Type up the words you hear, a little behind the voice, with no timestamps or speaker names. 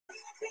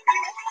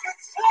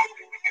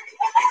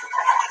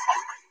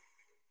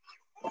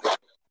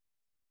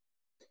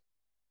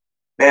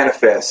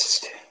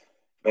Manifest,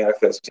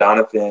 manifest.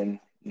 Jonathan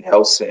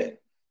Nelson.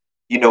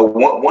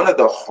 One of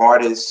the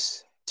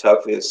hardest,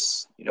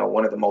 toughest,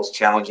 one of the most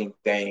challenging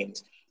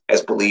things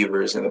as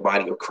believers in the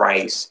body of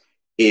Christ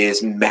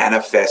is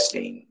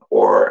manifesting,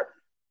 or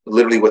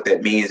literally what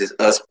that means is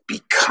us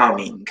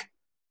becoming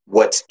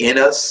what's in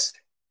us,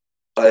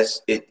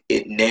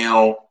 it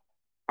now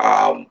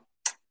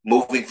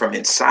moving from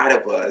inside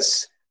of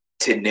us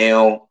to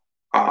now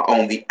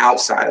on the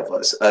outside of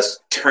us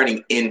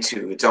turning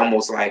into. It's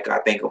almost like I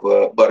think of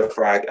a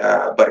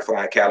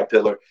butterfly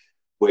caterpillar,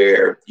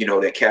 where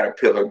that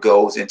caterpillar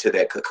goes into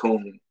that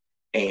cocoon,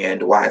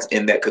 and while it's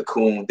in that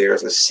cocoon,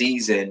 there's a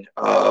season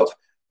of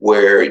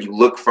where you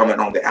look from it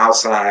on the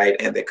outside,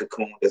 and the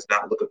cocoon does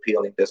not look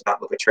appealing, does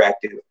not look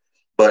attractive,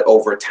 but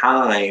over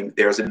time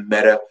there's a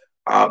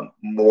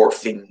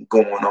morphing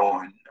going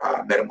on,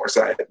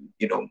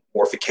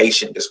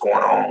 morphication that's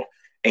going on,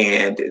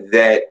 and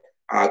that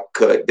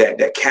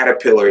that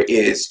caterpillar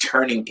is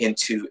turning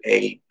into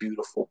a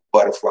beautiful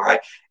butterfly.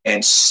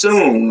 And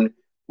soon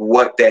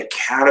what that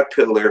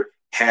caterpillar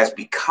has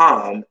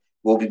become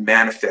will be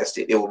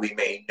manifested. It will be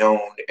made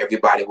known.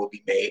 Everybody will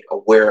be made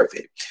aware of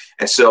it.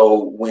 And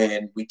so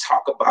when we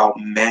talk about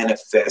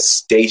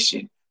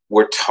manifestation,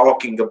 we're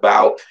talking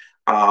about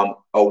a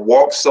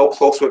walk so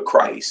close with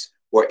Christ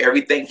where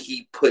everything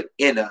he put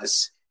in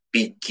us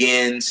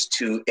begins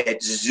to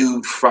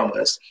exude from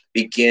us,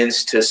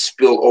 begins to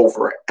spill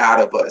over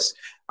out of us.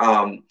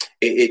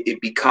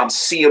 It becomes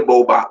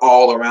seeable by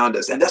all around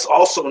us. And that's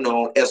also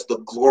known as the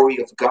glory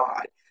of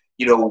God.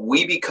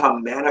 We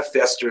become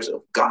manifestors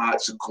of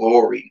God's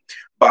glory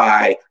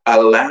by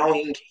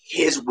allowing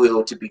his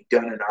will to be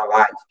done in our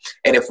life.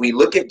 And if we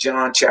look at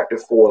John chapter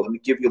 4, let me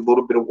give you a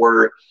little bit of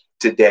word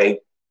today.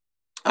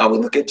 We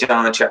look at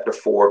John chapter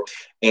 4,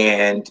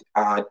 and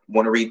I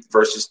want to read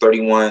verses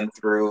 31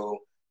 through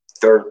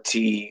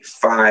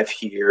 35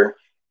 here.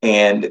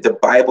 And the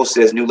Bible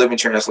says, New Living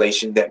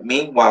Translation, that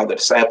meanwhile the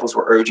disciples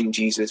were urging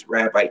Jesus,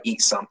 "Rabbi,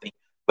 eat something."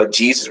 But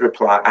Jesus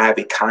replied, "I have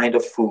a kind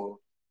of food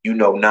you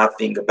know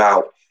nothing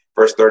about."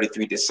 Verse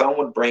 33, did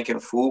someone bring him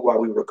food while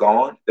we were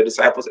gone? The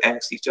disciples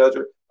asked each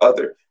other.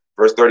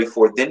 Verse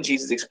 34, then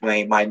Jesus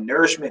explained, my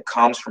nourishment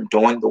comes from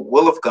doing the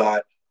will of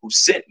God who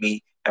sent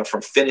me and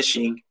from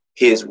finishing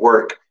his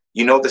work.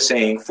 You know the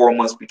saying, 4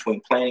 months between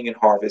planting and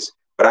harvest.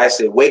 But I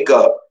say, wake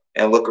up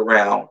and look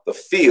around. The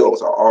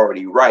fields are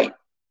already ripe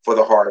for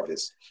the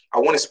harvest. I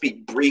want to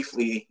speak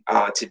briefly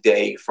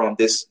today from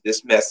this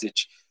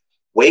message.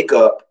 Wake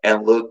up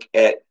and look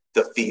at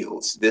the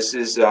fields. This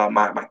is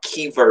my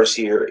key verse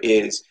here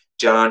is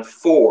John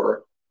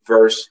 4,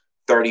 verse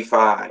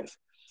 35.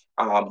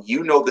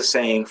 You know the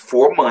saying,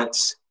 4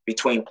 months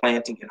between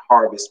planting and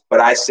harvest. But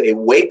I say,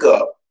 wake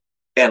up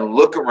and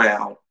look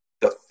around.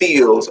 The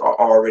fields are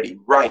already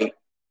ripe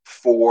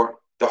for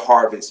the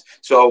harvest.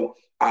 So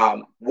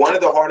one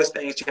of the hardest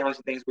things,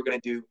 challenging things we're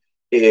going to do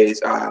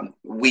is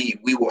we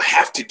will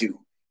have to do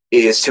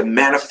is to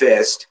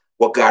manifest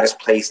what God has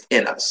placed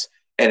in us.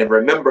 And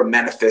remember,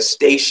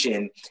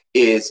 manifestation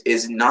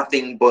is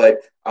nothing but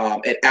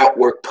an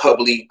outward,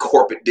 public,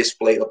 corporate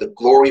display of the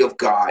glory of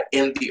God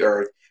in the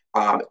earth,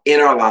 in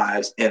our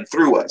lives, and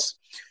through us.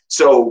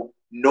 So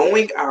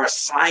knowing our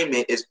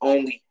assignment is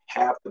only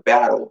half the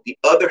battle. The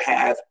other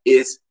half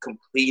is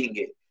completing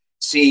it.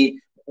 See,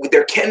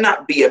 there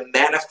cannot be a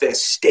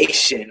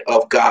manifestation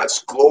of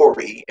God's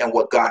glory and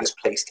what God has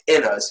placed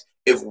in us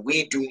if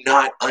we do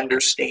not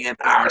understand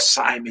our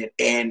assignment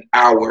and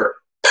our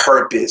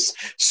purpose.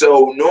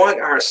 So knowing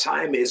our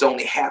assignment is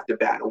only half the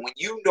battle. When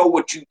you know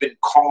what you've been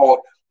called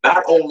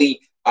not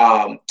only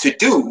to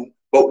do,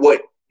 but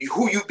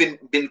who you've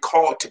been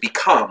called to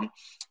become,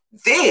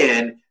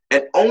 then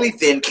and only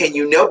then can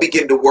you now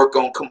begin to work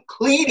on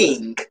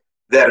completing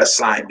that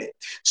assignment.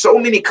 So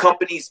many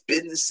companies,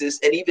 businesses,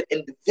 and even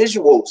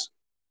individuals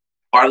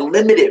are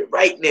limited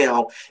right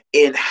now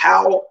in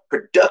how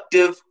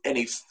productive and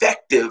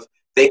effective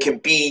they can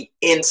be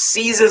in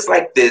seasons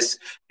like this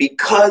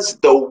because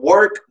the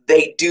work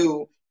they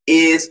do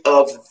is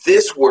of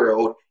this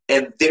world,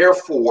 and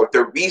therefore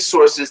the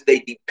resources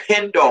they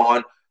depend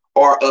on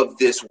are of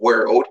this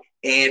world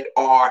and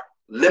are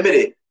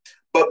limited.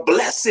 But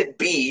blessed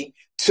be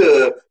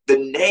to the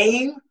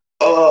name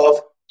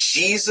of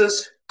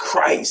Jesus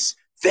Christ.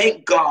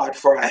 Thank God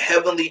for our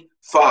Heavenly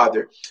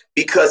Father,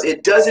 because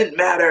it doesn't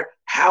matter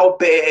how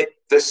bad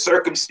the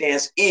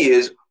circumstance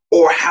is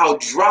or how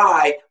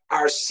dry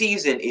our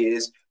season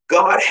is.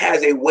 God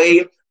has a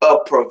way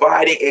of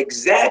providing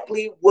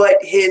exactly what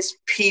his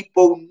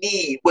people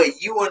need,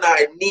 what you and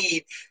I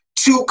need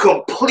to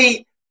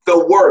complete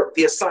the work,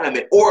 the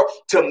assignment, or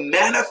to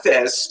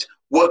manifest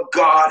what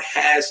God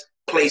has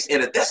placed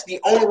in it. That's the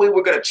only way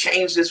we're going to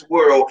change this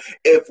world,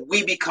 if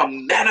we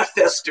become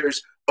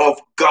manifestors of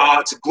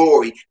God's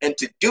glory. And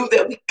to do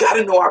that, we got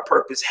to know our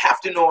purpose, have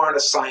to know our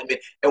assignment,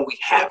 and we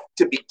have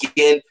to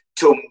begin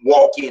to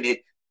walk in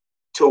it,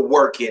 to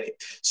work in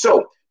it.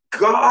 So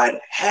God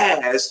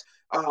has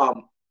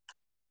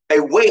a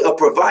way of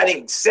providing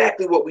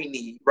exactly what we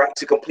need, right,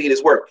 to complete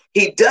his work.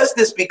 He does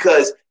this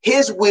because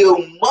his will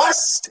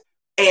must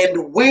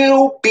and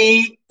will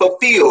be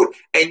fulfilled.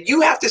 And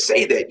you have to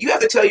say that. You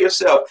have to tell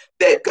yourself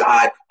that,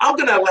 God, I'm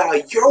going to allow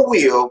your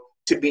will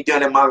to be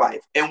done in my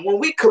life. And when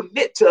we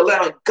commit to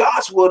allowing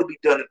God's will to be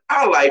done in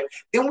our life,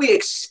 then we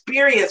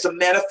experience a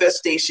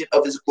manifestation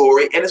of his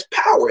glory and his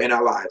power in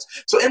our lives.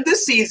 So in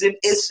this season,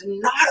 it's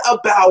not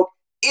about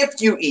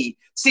if you eat.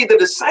 See, the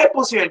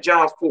disciples here in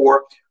John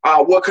 4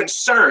 were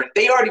concerned.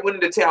 They already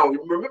went into town.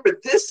 Remember,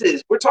 this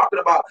is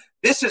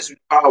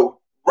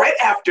right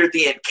after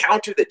the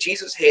encounter that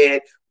Jesus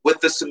had with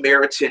the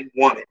Samaritan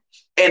woman.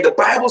 And the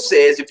Bible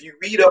says, if you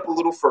read up a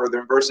little further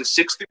in verses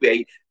 6 through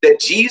 8, that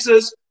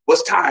Jesus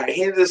was tired.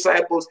 He and the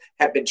disciples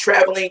had been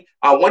traveling.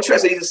 One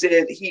translation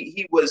said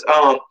he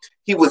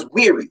was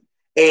weary.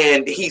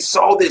 And he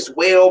saw this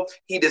well.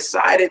 He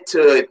decided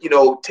to,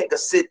 take a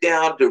sit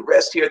down to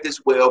rest here at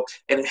this well.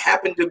 And it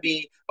happened to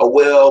be a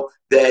well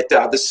that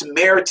the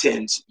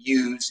Samaritans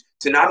used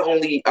to not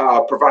only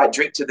provide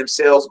drink to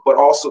themselves, but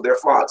also their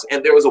flocks.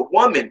 And there was a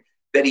woman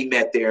that he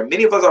met there.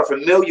 Many of us are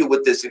familiar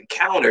with this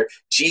encounter,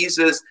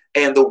 Jesus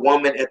and the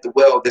woman at the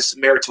well, the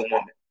Samaritan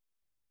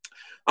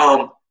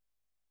woman.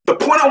 The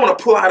point I want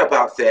to pull out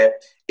about that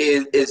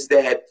is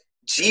that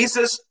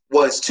Jesus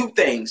was two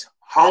things.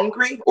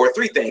 Hungry, or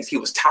three things. He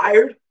was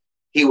tired,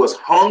 he was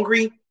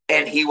hungry,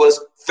 and he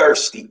was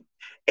thirsty.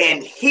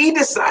 And he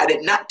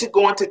decided not to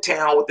go into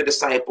town with the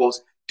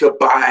disciples to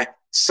buy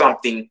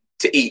something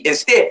to eat.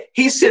 Instead,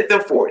 he sent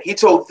them forward. He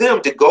told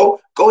them to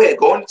go ahead,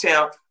 go into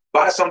town,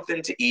 buy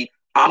something to eat.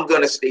 I'm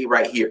going to stay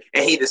right here.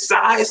 And he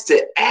decides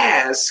to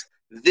ask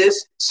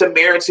this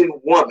Samaritan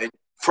woman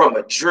from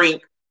a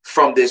drink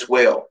from this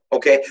well.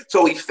 Okay,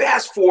 so we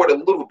fast forward a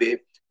little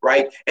bit.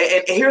 Right.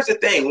 And here's the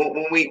thing.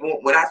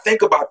 When I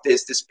think about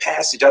this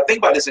passage, I think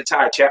about this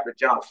entire chapter,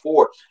 John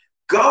 4.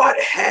 God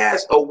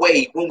has a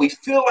way when we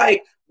feel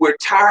like we're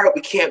tired, we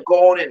can't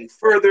go on any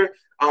further.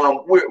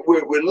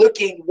 We're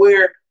looking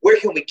where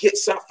can we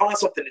find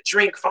something to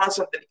drink, find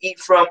something to eat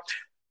from.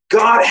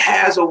 God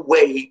has a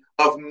way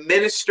of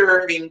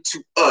ministering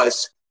to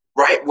us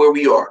right where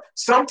we are.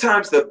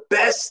 Sometimes the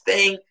best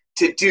thing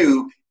to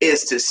do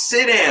is to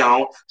sit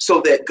down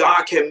so that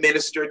God can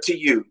minister to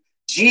you.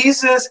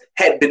 Jesus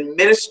had been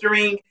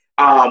ministering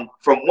from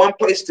one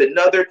place to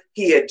another.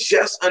 He had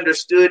just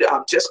understood,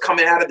 just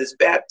coming out of this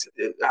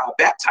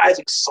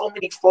baptizing so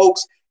many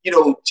folks.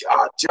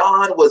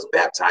 John was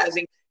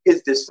baptizing,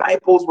 his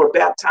disciples were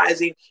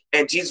baptizing,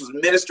 and Jesus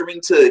was ministering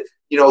to,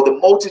 the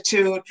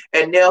multitude.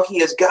 And now he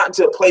has gotten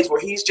to a place where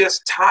he's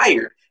just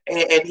tired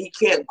and he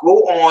can't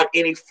go on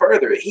any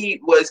further. He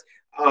was,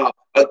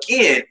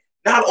 again,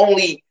 not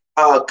only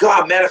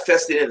God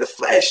manifested in the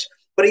flesh,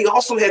 but he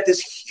also had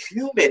this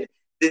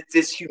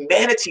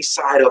humanity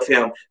side of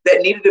him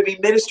that needed to be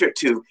ministered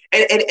to.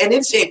 And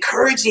it's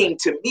encouraging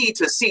to me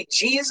to see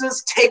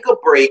Jesus take a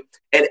break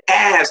and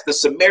ask the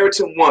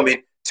Samaritan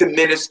woman to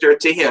minister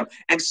to him.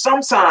 And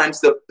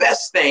sometimes the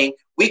best thing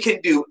we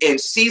can do in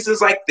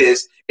seasons like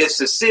this is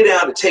to sit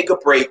down and take a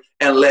break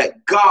and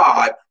let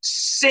God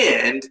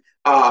send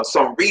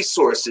some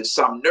resources,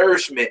 some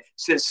nourishment,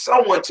 send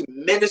someone to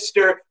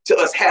minister to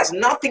us. Has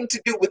nothing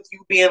to do with you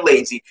being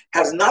lazy,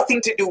 has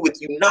nothing to do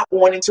with you not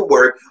wanting to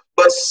work.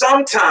 But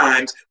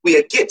sometimes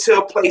we get to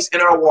a place in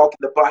our walk in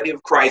the body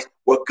of Christ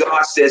where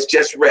God says,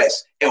 just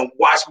rest and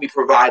watch me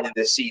provide in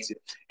this season.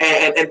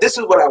 And this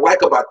is what I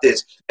like about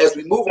this. As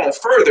we move on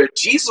further,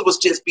 Jesus was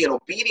just being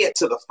obedient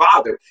to the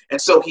Father.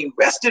 And so he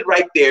rested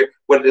right there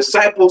where the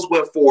disciples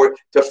went forward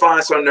to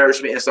find some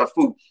nourishment and some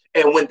food.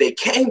 And when they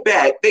came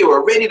back, they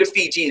were ready to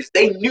feed Jesus.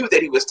 They knew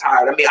that he was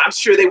tired. I mean, I'm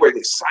sure they were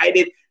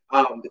excited.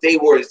 They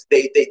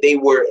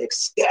were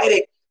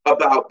ecstatic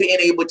about being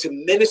able to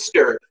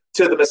minister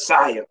to the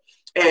Messiah.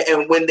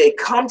 And when they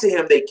come to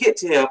him, they get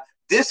to him.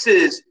 This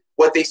is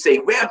what they say,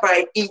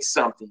 Rabbi, eat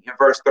something, in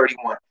verse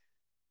 31.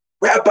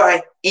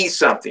 Rabbi, eat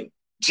something.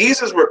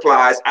 Jesus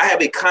replies, I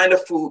have a kind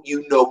of food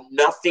you know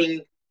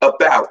nothing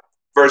about.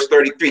 Verse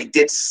 33,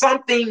 did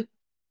someone,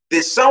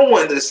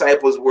 the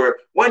disciples were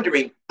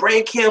wondering,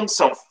 bring him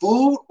some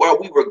food while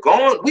we were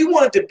gone? We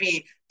wanted to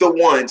be the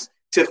ones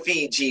to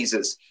feed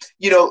Jesus.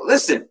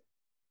 Listen,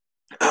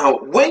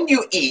 when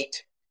you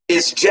eat,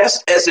 it's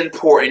just as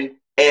important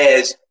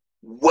as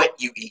what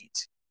you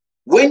eat.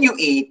 When you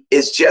eat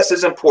is just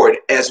as important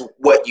as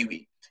what you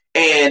eat.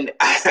 And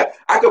I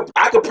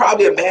could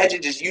probably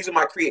imagine, just using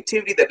my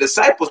creativity, that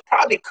disciples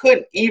probably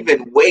couldn't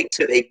even wait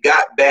till they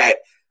got back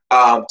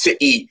to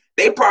eat.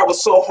 They probably were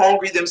so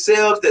hungry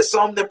themselves that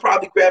some of them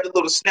probably grabbed a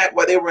little snack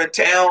while they were in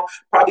town,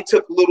 probably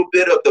took a little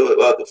bit of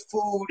the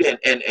food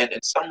and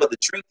some of the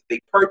drink that they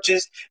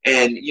purchased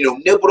and,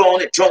 nibbled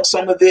on it, drunk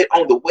some of it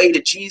on the way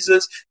to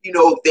Jesus.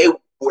 They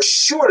were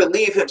sure to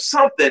leave him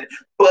something,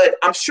 but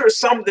I'm sure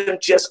some of them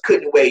just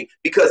couldn't wait,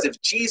 because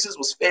if Jesus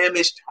was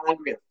famished,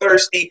 hungry, and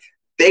thirsty,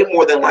 they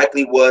more than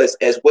likely was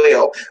as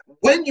well.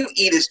 When you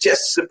eat is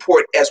just as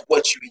important as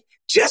what you eat.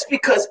 Just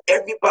because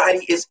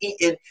everybody is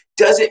eating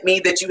doesn't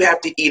mean that you have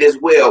to eat as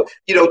well.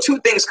 You know, two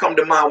things come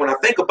to mind when I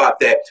think about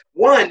that.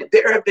 One,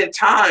 there have been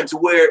times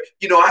where,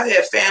 you know, I've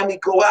had family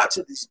go out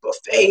to these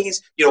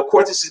buffets. You know, of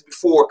course, this is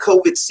before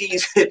COVID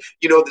season,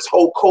 you know, this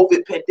whole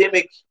COVID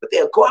pandemic, but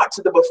they'll go out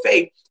to the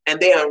buffet and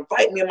they'll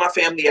invite me and my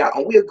family out,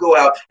 and we'll go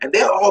out and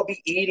they'll all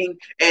be eating.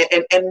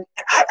 And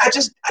I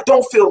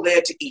don't feel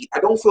led to eat.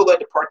 I don't feel led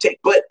to partake,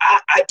 but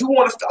I do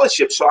want a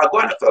fellowship. So I go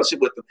out and fellowship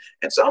with them.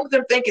 And some of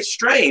them think it's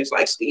strange,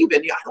 like,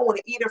 Stephen, I don't want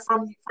to eat in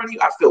front of you.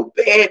 I feel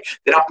bad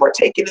that I'm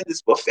partaking in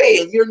this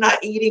buffet and you're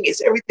not eating.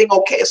 Is everything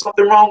okay? Is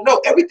something wrong?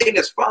 No, everything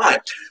is fine.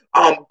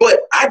 But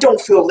I don't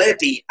feel led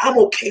to eat. I'm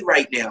okay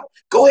right now.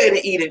 Go ahead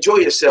and eat. Enjoy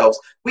yourselves.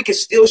 We can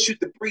still shoot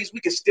the breeze.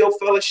 We can still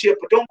fellowship,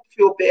 but don't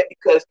feel bad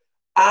because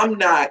I'm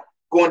not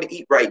going to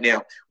eat right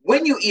now.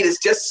 When you eat is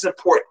just as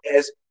important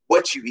as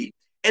what you eat.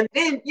 And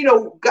then, you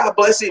know, God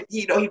bless it.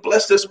 You know, he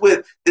blessed us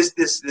with this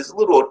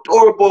little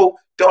adorable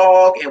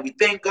dog. And we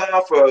thank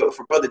God for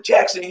Brother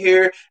Jackson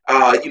here,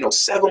 you know,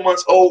 7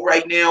 months old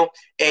right now.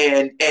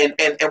 And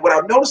what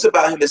I've noticed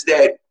about him is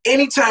that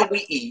anytime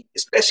we eat,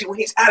 especially when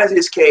he's out of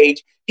his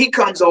cage, he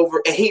comes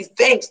over and he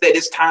thinks that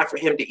it's time for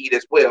him to eat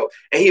as well.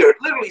 And he'll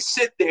literally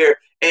sit there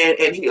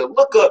and he'll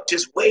look up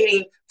just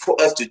waiting for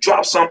us to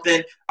drop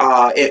something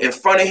in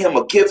front of him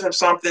or give him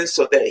something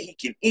so that he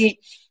can eat.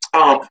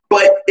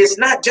 But it's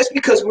not just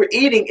because we're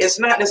eating, it's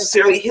not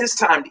necessarily his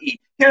time to eat.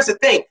 Here's the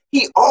thing.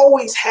 He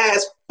always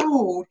has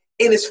food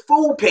in his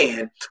food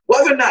pan.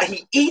 Whether or not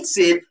he eats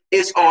it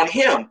is on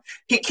him.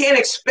 He can't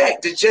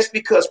expect that just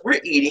because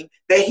we're eating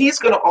that he's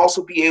going to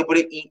also be able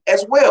to eat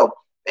as well.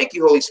 Thank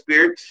you, Holy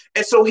Spirit.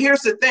 And so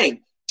here's the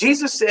thing.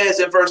 Jesus says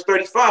in verse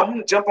 35, I'm going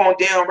to jump on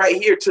down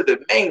right here to the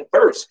main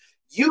verse.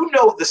 You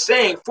know the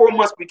saying, 4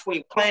 months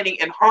between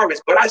planting and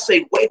harvest. But I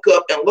say, wake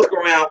up and look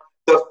around.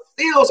 The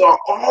fields are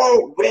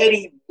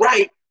already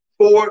ripe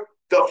for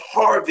the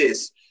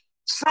harvest.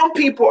 Some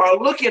people are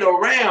looking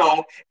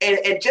around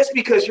and just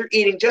because you're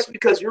eating, just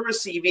because you're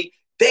receiving,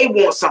 they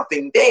want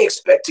something. They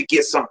expect to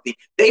get something.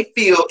 They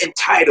feel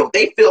entitled.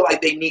 They feel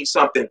like they need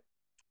something.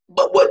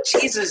 But what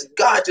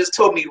God just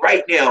told me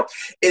right now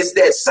is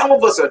that some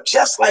of us are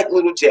just like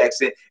little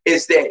Jackson,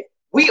 is that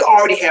we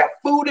already have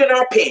food in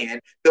our pan.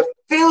 The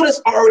field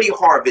is already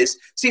harvest.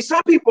 See,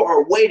 some people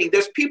are waiting.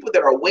 There's people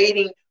that are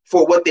waiting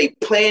for what they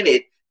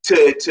planted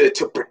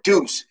to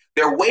produce.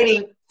 They're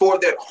waiting for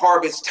their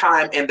harvest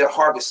time and their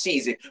harvest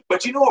season.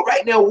 But you know what?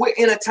 Right now, we're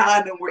in a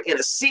time and we're in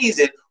a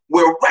season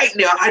where right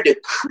now I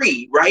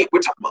decree, right? We're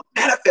talking about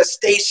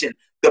manifestation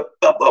of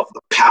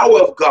the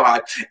power of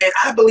God. And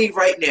I believe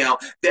right now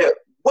that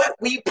what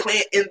we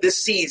plant in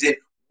this season,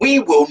 we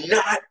will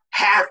not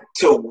have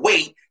to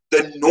wait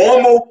the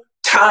normal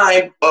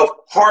time of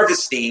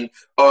harvesting,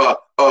 a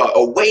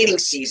waiting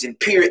season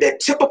period, that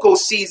typical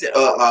season,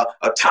 a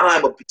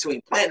time of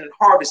between planting and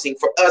harvesting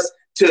for us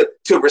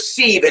to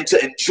receive and to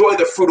enjoy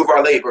the fruit of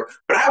our labor.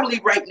 But I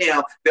believe right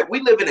now that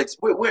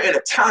we're in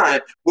a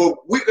time where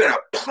we're going to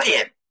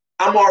plant.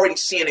 I'm already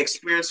seeing,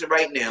 experiencing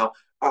right now.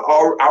 I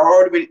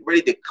already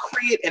ready to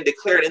decree it and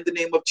declare it in the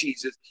name of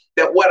Jesus,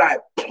 that what I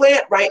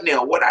plant right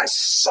now, what I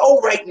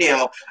sow right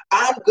now,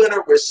 I'm going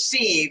to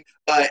receive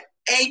an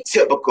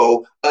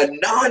atypical, a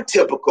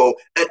non-typical,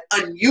 an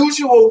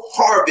unusual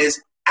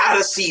harvest out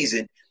of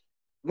season.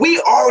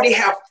 We already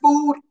have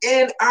food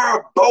in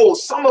our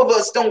bowls. Some of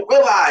us don't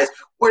realize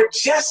we're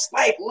just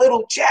like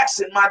little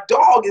Jackson, my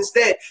dog, is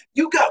that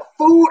you got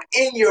food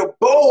in your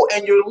bowl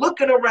and you're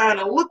looking around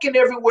and looking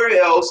everywhere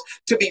else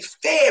to be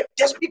fed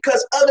just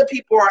because other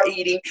people are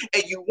eating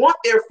and you want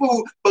their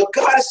food. But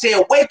God is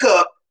saying, wake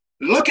up,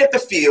 look at the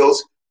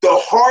fields. The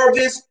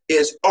harvest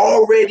is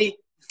already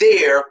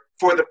there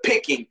for the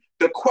picking.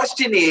 The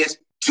question is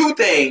two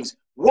things.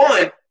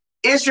 One,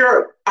 is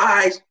your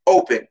eyes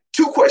open?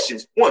 Two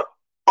questions. One,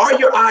 are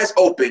your eyes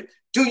open?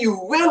 Do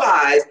you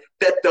realize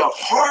that the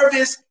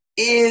harvest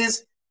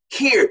is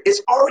here?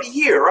 It's already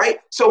here, right?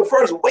 So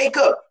first, wake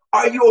up.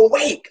 Are you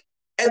awake?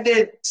 And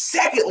then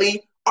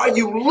secondly, are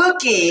you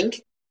looking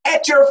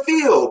at your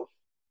field?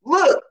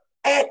 Look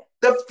at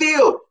the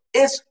field.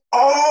 It's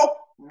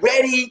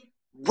already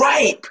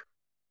ripe.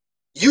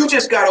 You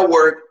just got to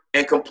work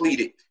and complete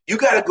it. You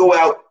got to go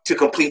out to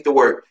complete the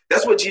work.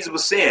 That's what Jesus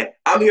was saying.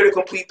 I'm here to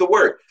complete the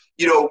work.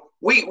 You know,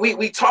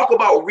 we talk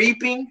about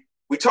reaping.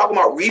 We talk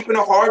about reaping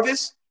a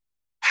harvest.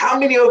 How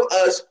many of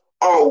us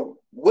are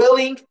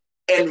willing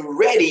and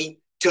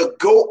ready to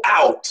go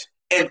out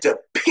and to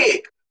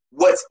pick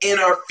what's in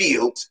our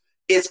fields?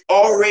 It's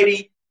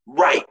already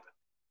ripe.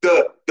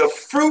 The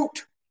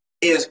fruit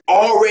is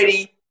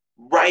already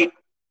ripe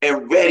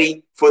and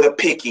ready for the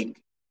picking.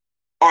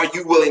 Are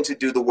you willing to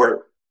do the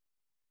work?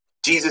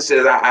 Jesus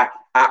says,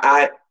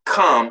 I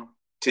come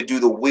to do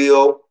the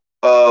will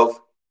of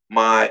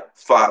my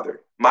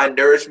Father. My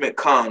nourishment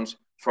comes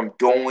from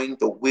doing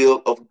the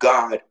will of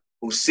God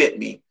who sent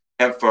me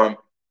and from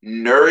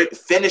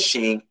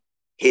finishing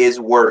his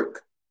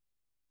work.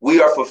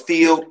 We are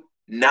fulfilled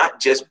not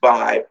just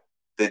by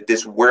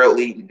this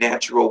worldly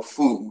natural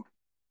food,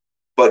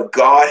 but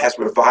God has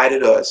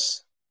provided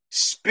us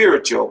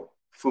spiritual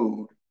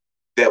food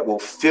that will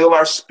fill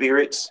our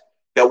spirits,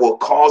 that will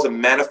cause a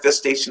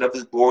manifestation of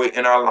his glory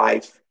in our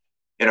lives,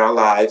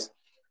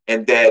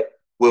 and that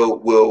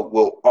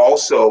will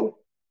also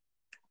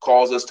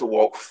cause us to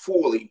walk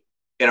fully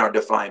in our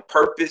defined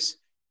purpose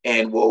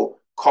and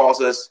will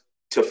cause us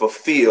to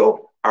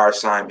fulfill our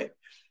assignment.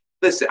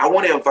 Listen, I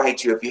want to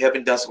invite you, if you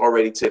haven't done so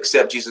already, to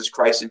accept Jesus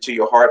Christ into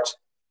your heart.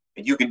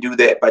 And you can do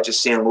that by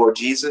just saying, Lord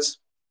Jesus,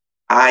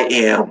 I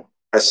am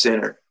a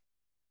sinner,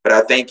 but I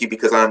thank you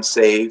because I'm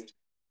saved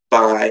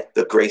by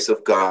the grace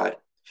of God.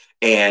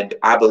 And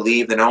I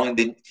believe that not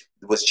only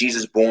was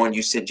Jesus born,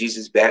 you sent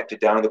Jesus back to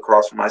die on the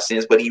cross for my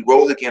sins, but he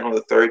rose again on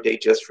the third day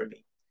just for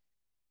me.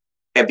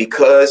 And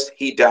because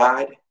he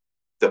died,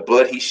 the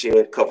blood he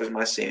shed covers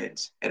my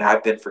sins, and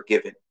I've been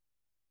forgiven.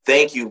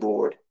 Thank you,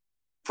 Lord,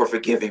 for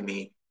forgiving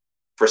me,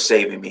 for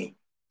saving me.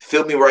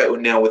 Fill me right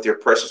now with your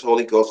precious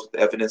Holy Ghost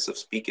with evidence of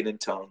speaking in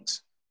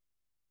tongues.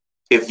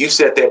 If you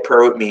said that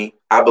prayer with me,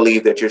 I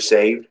believe that you're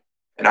saved.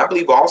 And I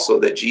believe also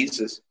that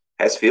Jesus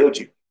has filled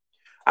you.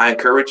 I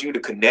encourage you to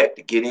connect,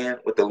 to get in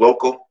with the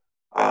local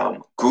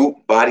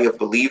group, body of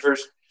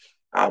believers.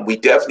 We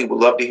definitely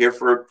would love to hear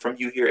from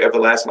you here at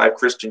Everlasting Life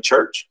Christian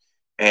Church.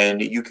 And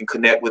you can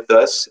connect with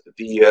us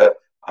via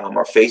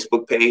our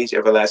Facebook page,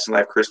 Everlasting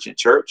Life Christian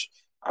Church.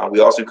 We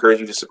also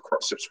encourage you to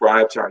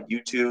subscribe to our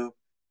YouTube,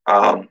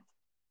 our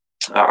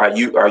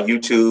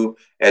YouTube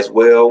as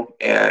well.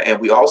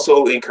 And we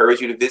also encourage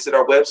you to visit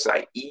our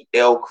website,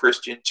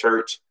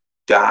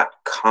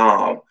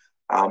 elchristianchurch.com,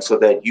 so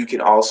that you can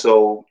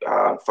also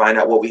find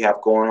out what we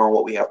have going on,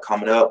 what we have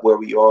coming up, where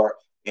we are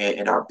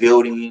in our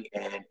building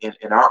and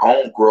in our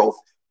own growth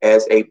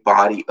as a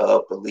body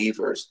of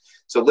believers.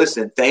 So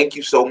listen, thank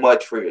you so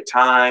much for your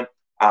time.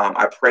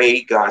 I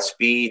pray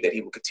Godspeed, that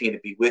he will continue to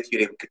be with you.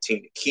 They will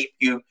continue to keep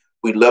you.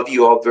 We love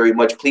you all very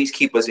much. Please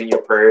keep us in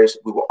your prayers.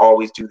 We will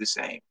always do the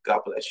same.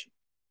 God bless you.